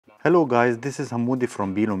Hello guys, this is Hamoudi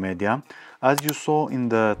from bilumedia. As you saw in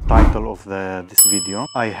the title of this video,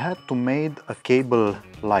 I had to make a cable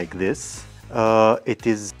like this. It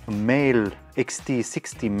is male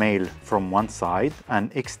XT60 male from one side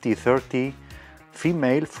and XT30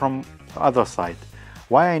 female from the other side.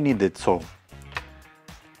 Why I needed so?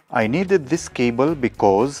 I needed this cable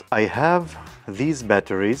because I have these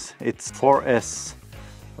batteries. It's 4S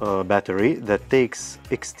battery that takes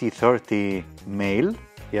XT30 male,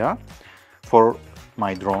 yeah, for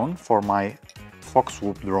my drone, for my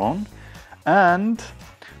Foxwhoop drone, and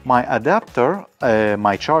my adapter,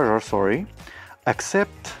 my charger, sorry,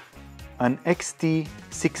 accept an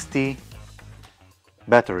XT60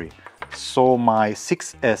 battery. So my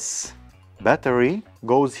 6S battery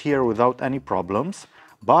goes here without any problems,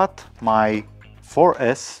 but my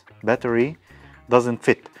 4S battery doesn't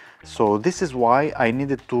fit. So this is why I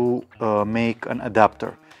needed to make an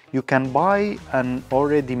adapter. You can buy an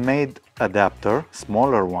already made adapter,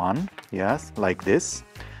 smaller one, yes, like this,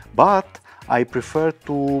 but I prefer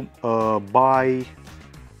to buy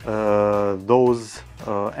those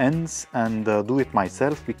ends and do it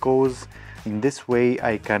myself, because in this way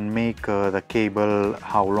I can make the cable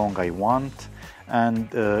how long I want,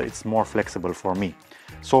 and it's more flexible for me.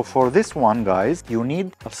 So for this one, guys, you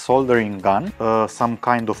need a soldering gun, some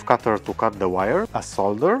kind of cutter to cut the wire, a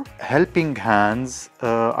solder, helping hands.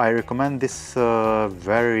 I recommend this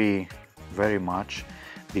very much,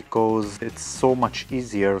 because it's so much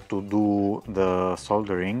easier to do the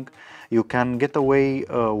soldering. You can get away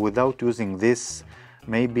without using this,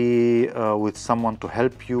 maybe with someone to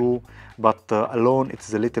help you, but alone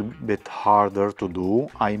it's a little bit harder to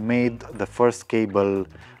do. I made the first cable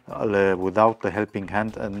without the helping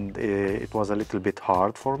hand, and it was a little bit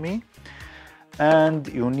hard for me. And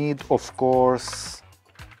you need, of course,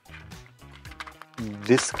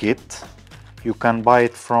 this kit. You can buy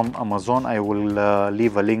it from Amazon. I will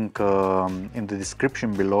leave a link in the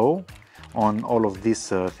description below on all of these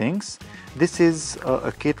things. This is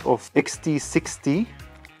a kit of XT60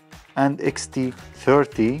 and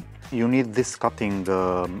XT30. You need this cutting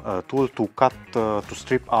tool to cut, to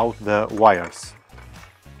strip out the wires.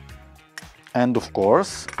 And of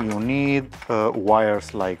course, you need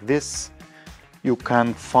wires like this. You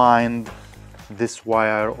can find this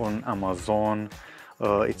wire on Amazon.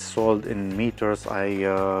 It's sold in meters. I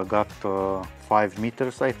got 5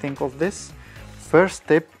 meters, I think, of this. First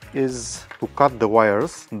step is to cut the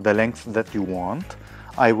wires the length that you want.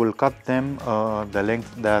 I will cut them the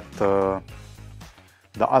length that the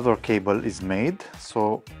other cable is made.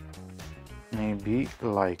 So maybe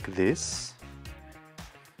like this,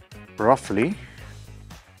 roughly.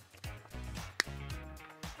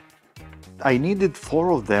 I needed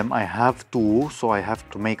 4 of them. I have 2, so I have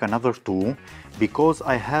to make another 2, because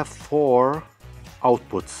I have 4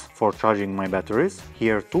 outputs for charging my batteries,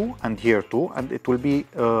 here 2 and here 2, and it will be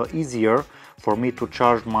easier for me to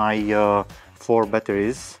charge my 4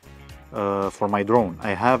 batteries for my drone.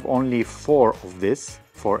 I have only 4 of this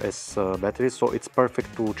 4S batteries, so it's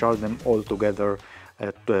perfect to charge them all together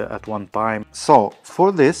at one time. So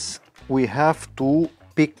for this we have to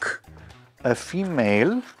pick a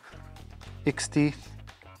female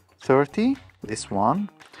XT30, this one,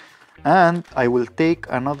 and I will take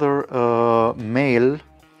another male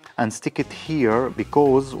and stick it here,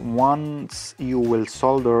 because once you will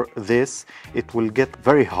solder this, it will get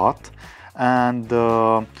very hot, and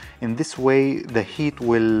in this way the heat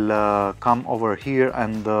will come over here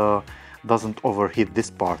and doesn't overheat this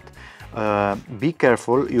part. Be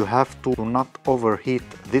careful, you have to not overheat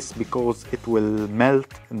this, because it will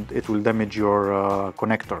melt and it will damage your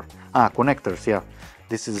connector. Connectors, yeah,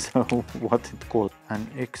 this is what it called, an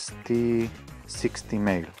XT60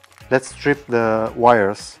 male. Let's strip the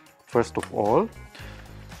wires first of all.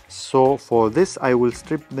 So for this I will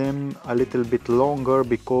strip them a little bit longer,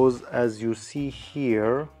 because as you see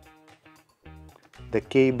here, the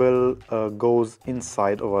cable goes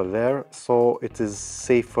inside over there, so it is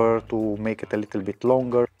safer to make it a little bit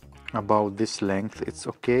longer. About this length, it's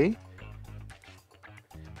okay.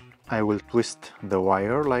 I will twist the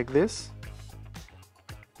wire like this.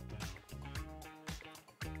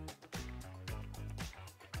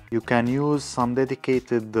 You can use some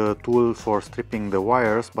dedicated tool for stripping the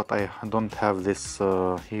wires, but I don't have this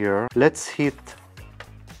here. Let's heat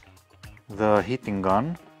the heating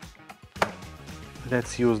gun.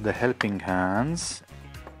 Let's use the helping hands.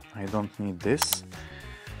 I don't need this.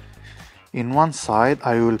 In one side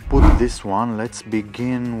I will put this one. Let's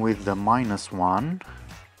begin with the -1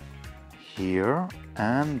 here,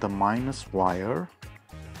 and the minus wire.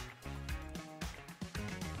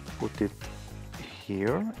 Put it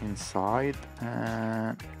here inside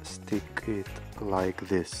and it like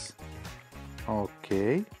this.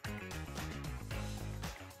 Okay.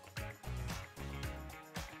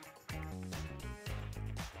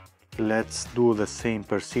 Let's do the same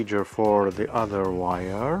procedure for the other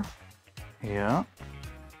wire. Yeah.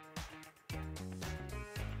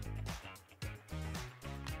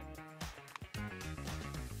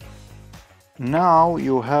 Now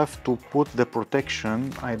you have to put the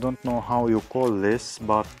protection. I don't know how you call this,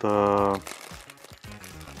 but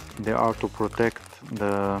they are to protect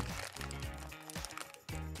the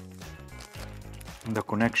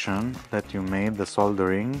connection that you made, the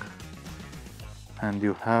soldering, and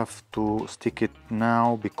you have to stick it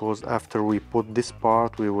now, because after we put this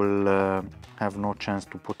part we will have no chance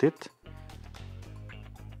to put it.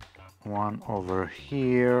 One over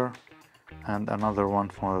here and another one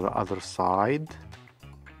for the other side,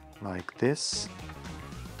 like this,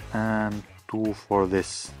 and two for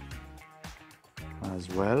this as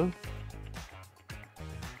well.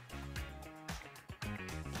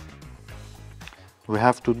 We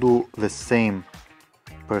have to do the same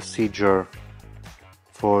procedure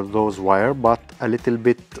for those wires, but a little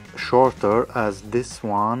bit shorter, as this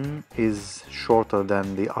one is shorter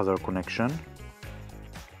than the other connection.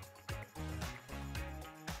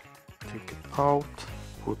 Take it out,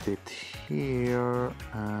 put it here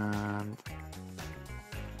and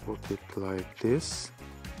put it like this.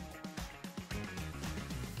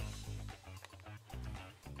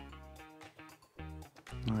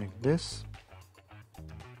 Like this.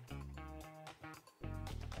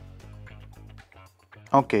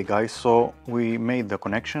 Okay guys, so we made the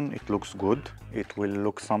connection. It looks good. It will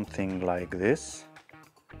look something like this.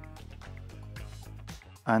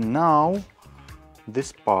 And now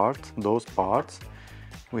this part, those parts,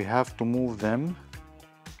 we have to move them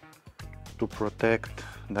to protect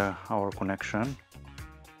our connection.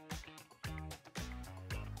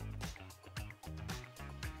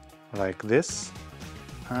 Like this.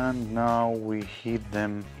 And now we heat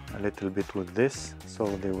them a little bit with this, so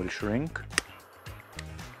they will shrink.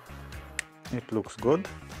 It looks good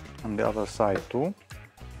on the other side too.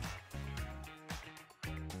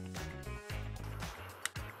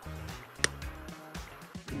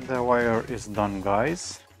 The wire is done,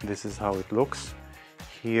 guys. This is how it looks.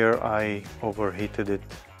 Here I overheated it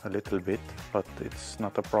a little bit, but it's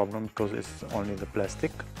not a problem because it's only the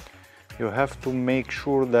plastic. You have to make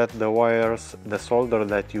sure that the wires, the solder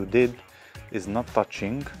that you did, is not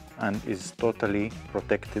touching and is totally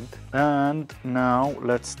protected. And now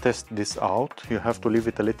let's test this out. You have to leave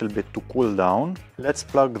it a little bit to cool down. Let's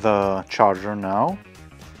plug the charger now.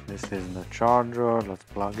 This is the charger. Let's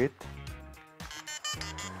plug it.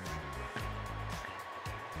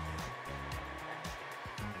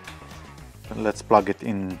 Let's plug it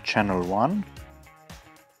in channel 1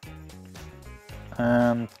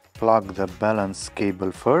 and plug the balance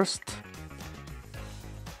cable first.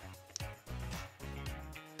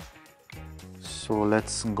 So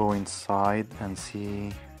let's go inside and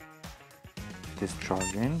see this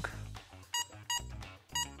charging.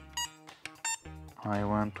 I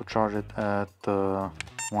want to charge it at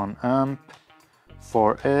 1 amp,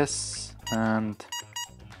 4S, and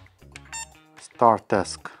start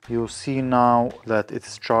task. You see now that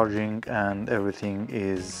it's charging and everything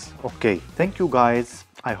is okay. Thank you guys.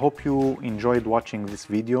 I hope you enjoyed watching this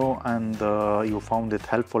video and you found it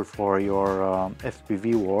helpful for your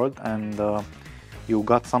FPV world, and you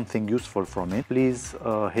got something useful from it. Please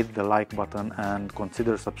hit the like button and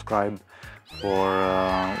consider subscribe for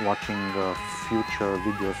watching future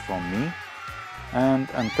videos from me. And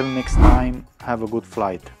until next time, have a good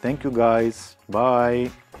flight. Thank you guys.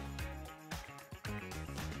 Bye.